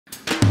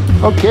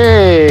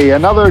Okay,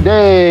 another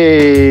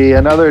day,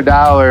 another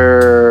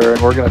dollar,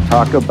 and we're going to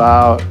talk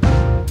about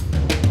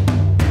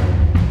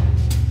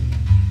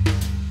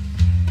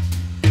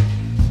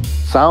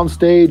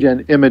soundstage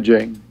and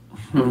imaging.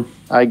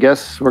 I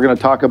guess we're going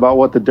to talk about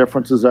what the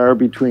differences are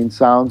between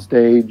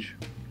soundstage,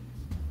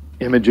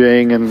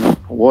 imaging, and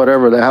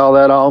whatever the hell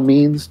that all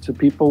means to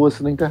people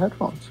listening to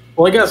headphones.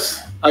 Well, I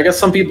guess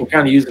some people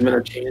kind of use them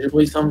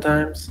interchangeably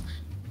sometimes.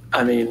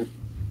 I mean,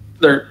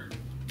 they're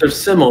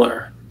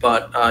similar,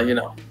 but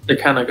they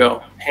kind of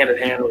go hand in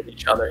hand with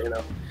each other,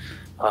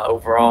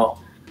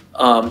 overall.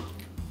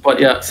 But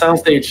yeah,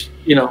 soundstage,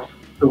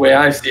 the way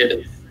I see it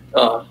is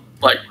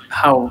like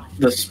how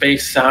the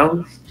space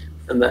sounds,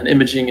 and then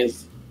imaging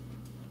is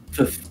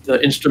the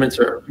instruments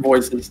or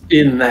voices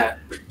in that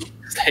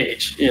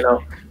stage,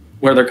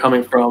 where they're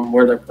coming from,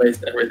 where they're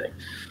placed, everything.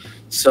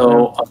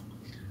 So,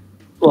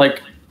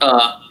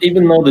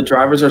 even though the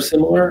drivers are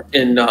similar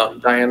in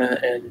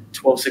Diana and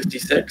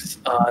 1266,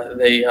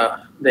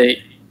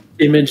 they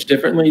image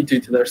differently due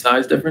to their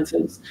size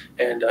differences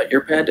and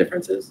ear pad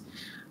differences.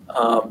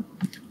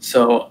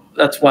 So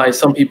that's why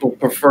some people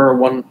prefer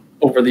one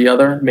over the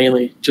other,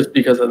 mainly just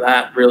because of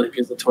that, really,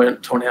 because the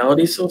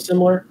tonality is so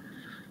similar.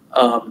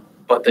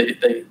 But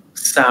they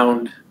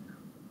sound,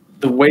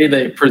 the way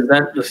they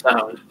present the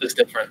sound is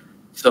different.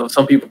 So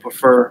some people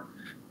prefer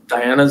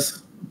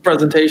Diana's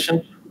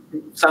presentation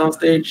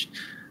soundstage,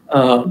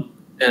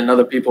 and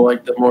other people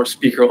like the more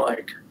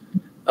speaker-like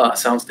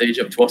soundstage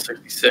of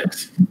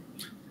 1266.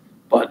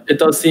 But it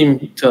does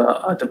seem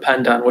to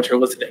depend on what you're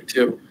listening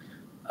to.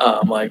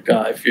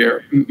 If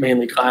you're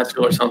mainly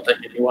classical or something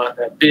and you want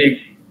that big,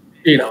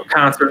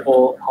 concert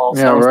hall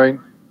sound, right.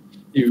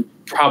 You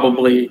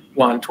probably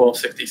want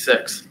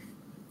 1266.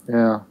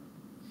 Yeah,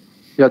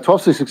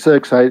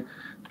 1266.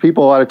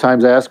 People a lot of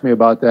times ask me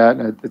about that,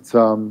 and it's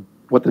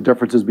what the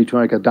difference is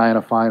between like a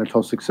Diana Fine and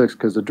 1266,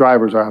 because the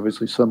drivers are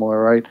obviously similar,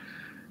 right?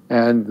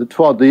 And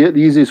the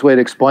easiest way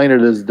to explain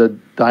it is a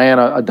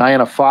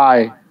Diana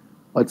Phi,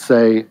 let's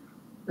say,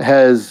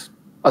 has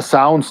a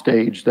sound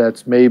stage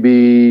that's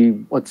maybe,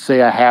 let's say,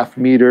 a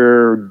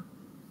half-meter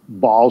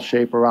ball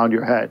shape around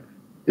your head.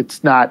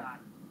 It's not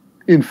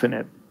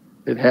infinite.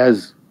 It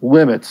has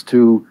limits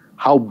to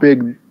how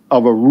big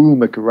of a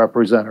room it can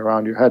represent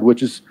around your head,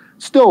 which is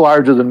still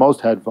larger than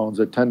most headphones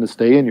that tend to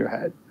stay in your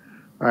head.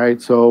 All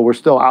right, so we're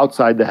still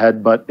outside the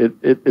head, but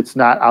it's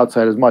not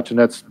outside as much, and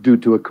that's due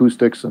to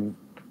acoustics, and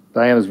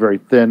Diana's very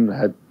thin,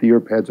 the ear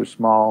pads are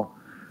small.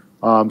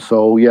 But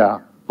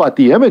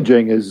the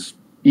imaging is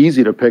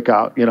easy to pick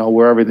out,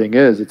 where everything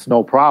is. It's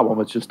no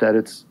problem. It's just that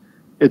it's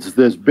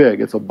this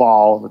big. It's a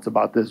ball that's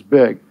about this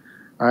big.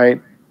 All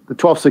right, the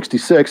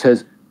 1266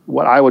 has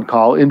what I would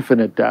call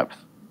infinite depth.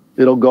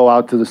 It'll go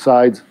out to the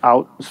sides,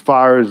 out as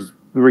far as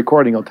the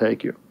recording will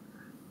take you.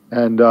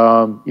 And,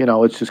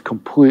 it's just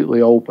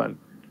completely open.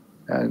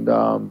 And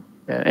so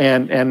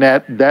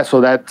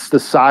that's the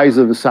size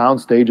of the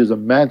sound stage is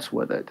immense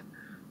with it.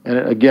 And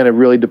again, it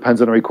really depends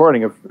on the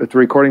recording. If the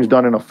recording's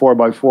done in a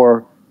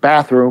 4x4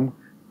 bathroom,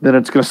 then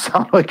it's going to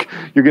sound like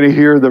you're going to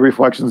hear the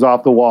reflections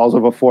off the walls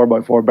of a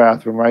 4x4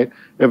 bathroom, right?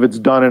 If it's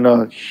done in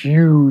a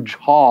huge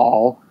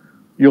hall,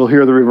 you'll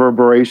hear the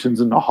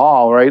reverberations in the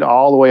hall, right?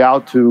 All the way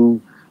out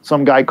to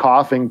some guy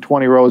coughing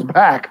 20 rows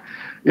back,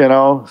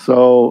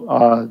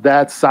 So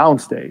that's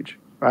soundstage,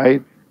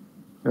 right?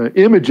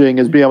 Imaging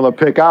is being able to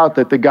pick out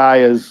that the guy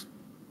is,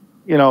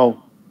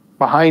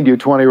 behind you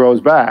 20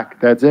 rows back.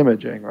 That's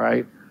imaging,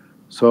 right?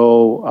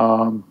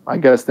 So I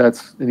guess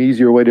that's an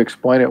easier way to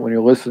explain it when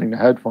you're listening to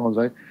headphones.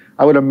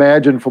 I would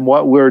imagine from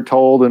what we're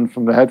told and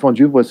from the headphones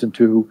you've listened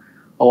to,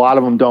 a lot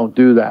of them don't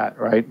do that,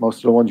 right? Most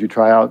of the ones you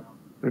try out,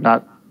 they're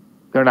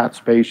not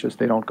spacious.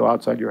 They don't go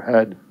outside your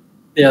head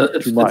too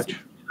much. It's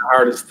the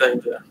hardest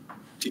thing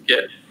to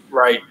get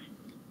right.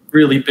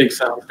 Really big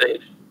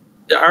soundstage.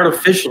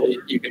 Artificially,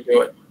 you can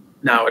do it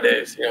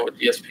nowadays, with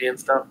DSP and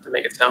stuff to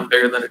make it sound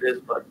bigger than it is.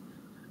 But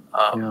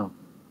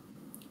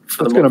it's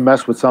going to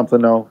mess with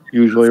something, though.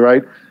 Usually,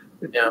 right?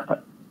 Yeah.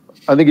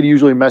 I think it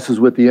usually messes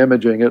with the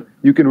imaging.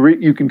 You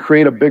can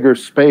create a bigger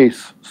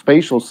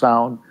spatial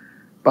sound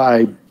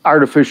by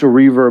artificial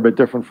reverb at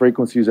different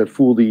frequencies that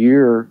fool the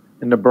ear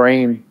and the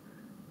brain.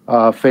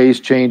 Phase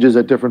changes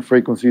at different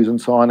frequencies and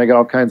so on. They got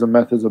all kinds of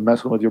methods of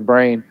messing with your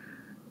brain.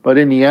 But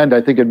in the end,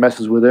 I think it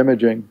messes with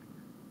imaging,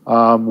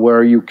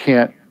 where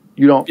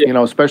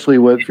especially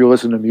if you're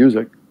listening to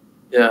music.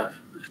 Yeah,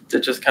 it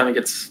just kind of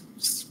gets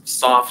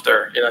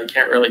softer. You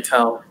can't really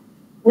tell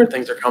where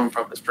things are coming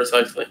from as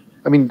precisely.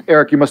 I mean,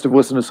 Eric, you must have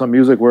listened to some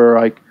music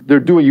where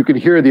you can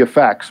hear the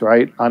effects,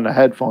 right, on the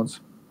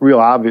headphones, real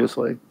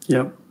obviously.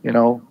 Yep.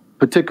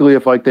 Particularly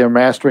if they're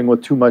mastering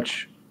with too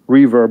much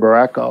reverb or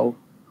echo,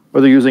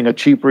 or they're using a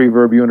cheap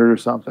reverb unit or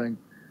something.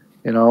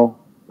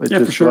 It's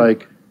just for sure.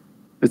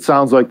 It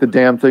sounds like the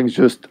damn thing's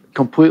just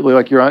completely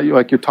like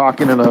you're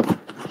talking in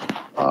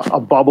a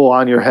bubble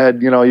on your head.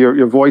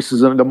 Your voice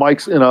is in the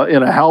mic's in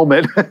a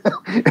helmet,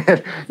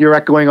 and you're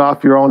echoing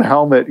off your own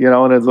helmet.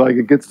 And it's like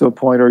it gets to a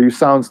point where you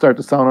start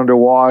to sound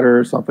underwater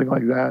or something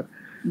like that.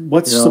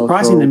 What's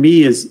surprising to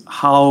me is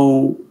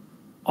how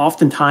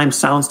oftentimes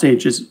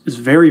Soundstage is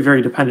very,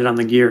 very dependent on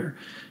the gear.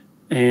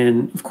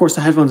 And of course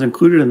the headphones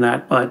included in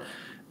that, but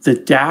the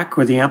DAC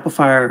or the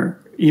amplifier,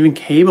 even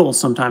cables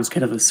sometimes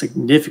can have a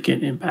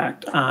significant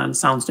impact on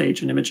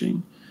soundstage and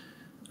imaging.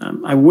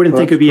 I wouldn't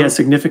think it'd be as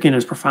significant,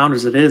 as profound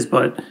as it is,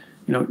 but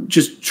you know,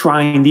 just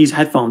trying these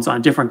headphones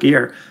on different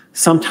gear,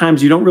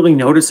 sometimes you don't really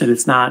notice it.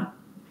 It's not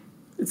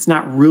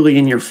really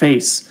in your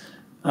face,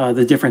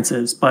 the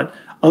differences. But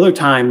other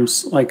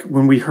times, like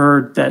when we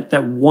heard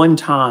that one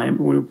time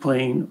we were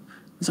playing,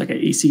 it's like an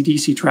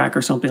AC/DC track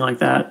or something like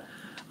that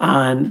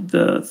on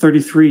the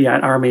 33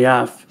 at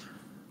RMAF.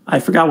 I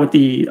forgot what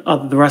the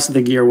rest of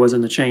the gear was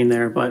in the chain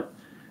there, but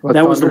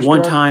that was the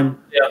one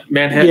time. Yeah,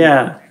 Manhattan.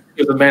 Yeah,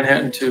 it was a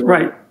Manhattan too.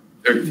 Right.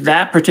 33.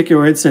 That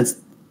particular instance,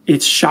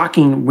 it's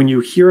shocking when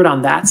you hear it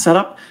on that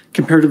setup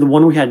compared to the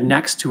one we had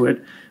next to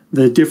it.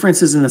 The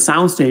differences in the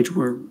soundstage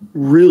were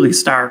really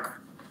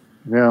stark.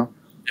 Yeah.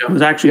 It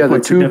was actually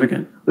quite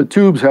significant. The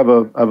tubes have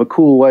a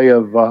cool way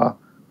of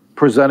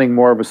presenting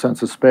more of a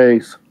sense of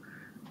space.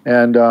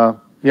 And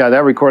yeah,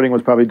 that recording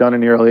was probably done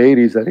in the early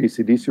 80s, that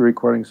AC/DC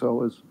recording, so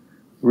it was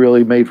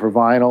really made for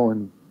vinyl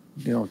and,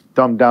 you know,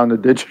 dumbed down to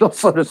digital,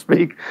 so to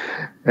speak.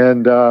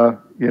 And,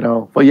 you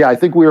know, but yeah, I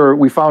think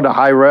we found a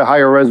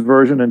higher res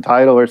version in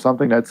Tidal or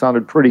something that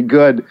sounded pretty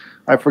good.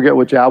 I forget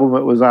which album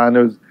it was on.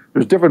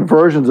 There's different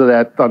versions of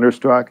that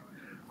Thunderstruck,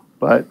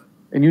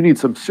 and you need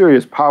some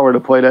serious power to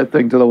play that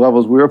thing to the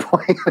levels we were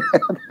playing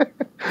at,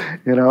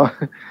 you know.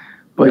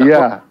 But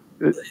yeah.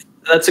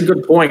 That's a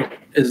good point,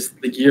 is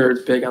the gear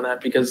is big on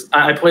that, because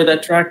I play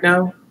that track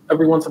now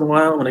every once in a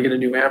while when I get a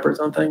new amp or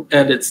something,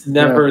 and it's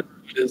never as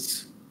good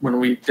as when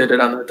we did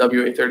it on the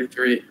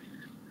WA33.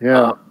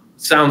 Yeah.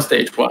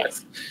 Soundstage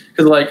wise,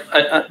 because like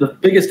the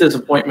biggest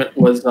disappointment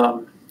was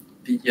the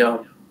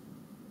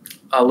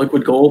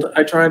Liquid Gold.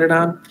 I tried it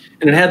on,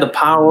 and it had the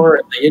power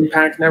and the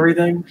impact and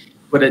everything,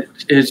 but it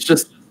is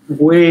just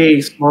way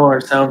smaller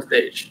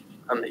soundstage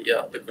on the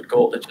Liquid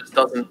Gold. It just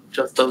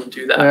doesn't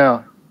do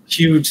that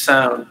huge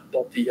sound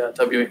that the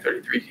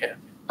WA33 can.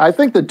 I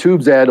think the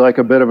tubes add like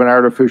a bit of an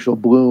artificial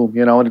bloom,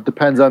 you know, and it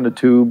depends on the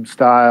tube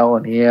style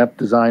and the amp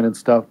design and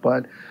stuff,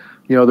 but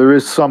you know, there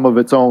is some of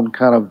its own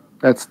kind of.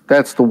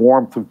 That's the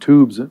warmth of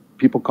tubes.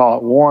 People call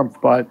it warmth,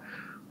 but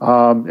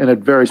and at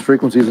various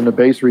frequencies in the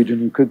bass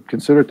region, you could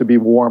consider it to be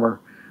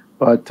warmer,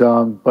 but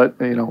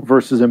you know,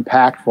 versus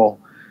impactful.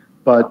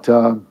 But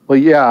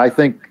yeah, I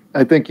think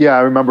yeah,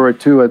 I remember it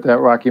too at that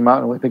Rocky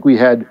Mountain. I think we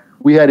had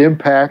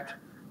impact,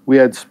 we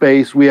had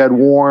space, we had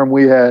warm,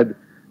 it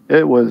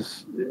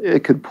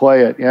could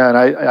play it. Yeah, and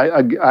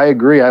I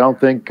agree. I don't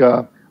think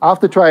I'll have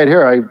to try it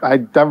here. I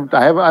don't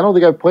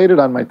think I've played it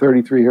on my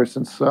 33 here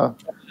since.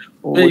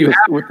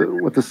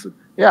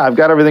 Yeah, I've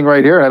got everything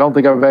right here. I don't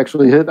think I've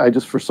actually hit. I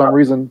just, for some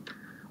reason,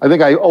 I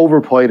think I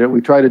overplayed it. We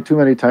tried it too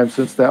many times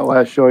since that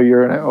last show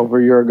over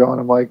a year ago,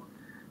 and I'm like,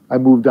 I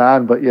moved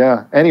on. But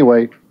yeah,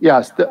 anyway,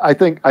 yes, I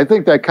think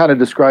that kind of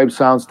describes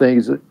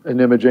soundstage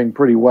and imaging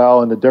pretty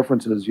well, and the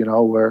differences, you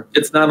know, where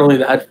it's not only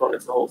the headphone,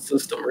 it's the whole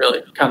system,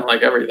 really, kind of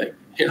like everything,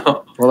 you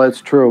know. Well,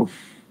 that's true,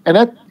 and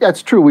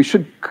that's true.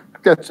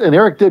 And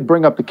Eric did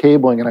bring up the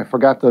cabling, and I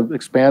forgot to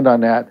expand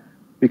on that,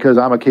 because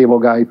I'm a cable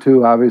guy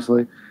too,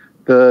 obviously.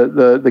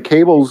 The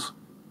cables,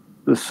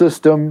 the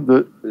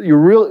system,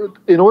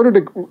 in order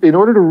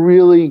to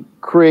really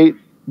create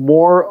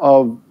more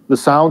of the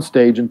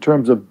soundstage in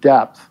terms of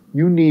depth,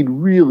 you need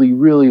really,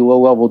 really low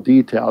level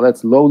detail.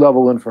 That's low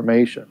level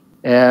information.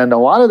 And a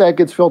lot of that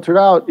gets filtered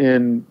out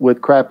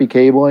with crappy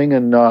cabling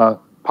and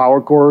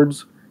power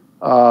cords,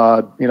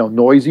 you know,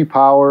 noisy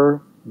power,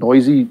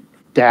 noisy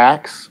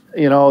DACs,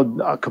 you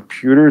know,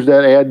 computers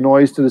that add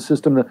noise to the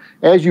system.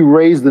 As you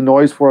raise the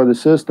noise for the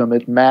system,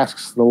 it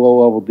masks the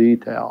low-level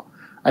detail.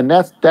 And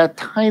that's that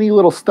tiny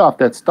little stuff,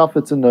 that stuff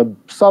that's in the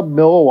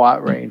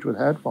sub-milliwatt range with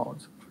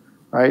headphones,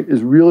 right,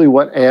 is really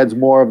what adds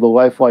more of the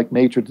lifelike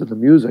nature to the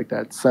music,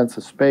 that sense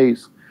of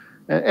space.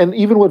 And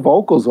even with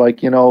vocals,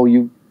 like, you know,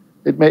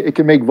 it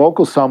can make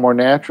vocals sound more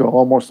natural,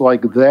 almost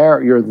like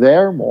you're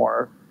there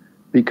more,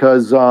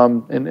 because,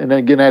 and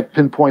again, that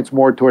pinpoints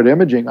more toward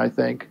imaging, I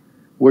think,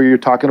 where you're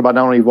talking about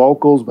not only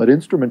vocals, but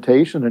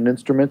instrumentation and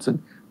instruments,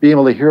 and being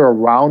able to hear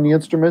around the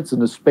instruments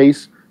and the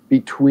space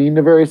between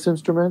the various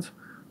instruments.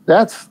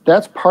 That's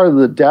part of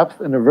the depth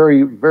and the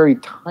very, very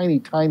tiny,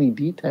 tiny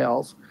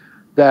details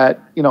that,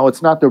 you know,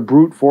 it's not the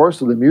brute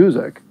force of the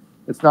music.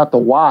 It's not the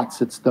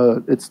watts. It's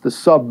the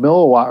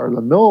sub-milliwatt or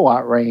the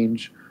milliwatt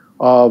range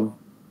of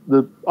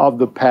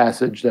the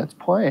passage that's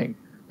playing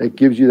that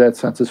gives you that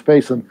sense of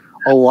space. And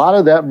a lot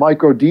of that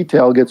micro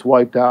detail gets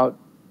wiped out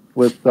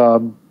with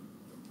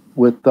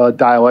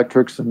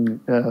dielectrics and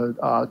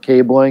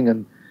cabling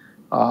and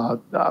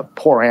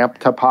poor amp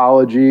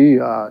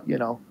topology, you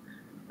know,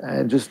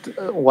 and just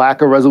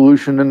lack of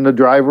resolution in the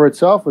driver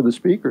itself or the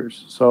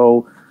speakers.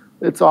 So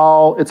it's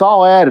all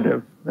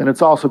additive, and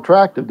it's all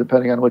subtractive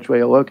depending on which way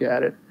you look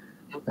at it.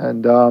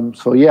 And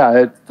so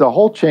yeah, the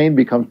whole chain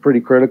becomes pretty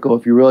critical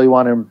if you really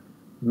want to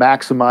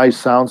maximize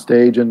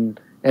soundstage and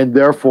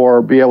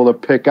therefore be able to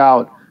pick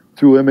out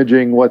through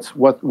imaging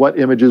what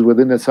images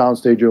within the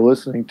soundstage you're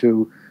listening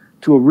to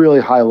a really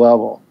high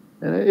level.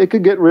 And it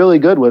could get really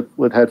good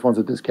with headphones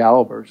at this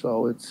caliber.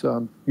 So it's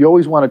you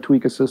always want to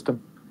tweak a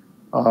system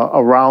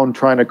around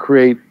trying to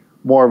create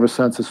more of a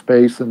sense of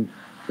space and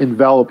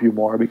envelop you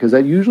more, because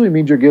that usually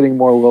means you're getting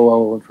more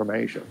low-level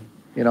information.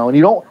 You know, and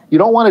you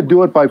don't want to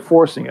do it by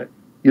forcing it.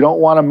 You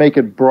don't want to make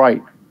it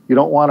bright. You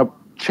don't want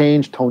to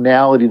change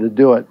tonality to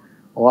do it.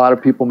 A lot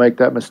of people make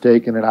that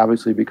mistake, and it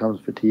obviously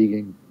becomes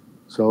fatiguing.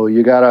 So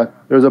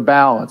there's a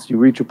balance. You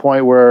reach a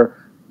point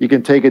where you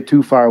can take it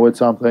too far with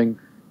something,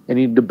 and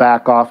you need to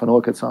back off and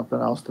look at something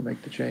else to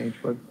make the change.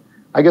 But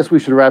I guess we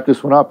should wrap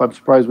this one up. I'm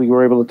surprised we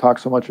were able to talk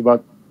so much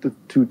about the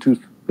two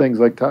things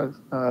like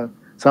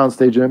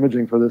soundstage and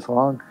imaging for this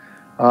long.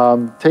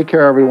 Take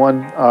care,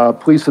 everyone.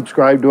 Please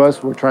subscribe to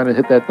us. We're trying to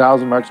hit that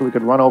 1,000 mark so we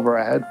could run over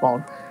a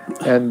headphone.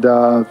 And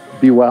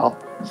be well.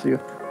 See you.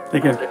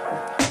 Take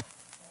care.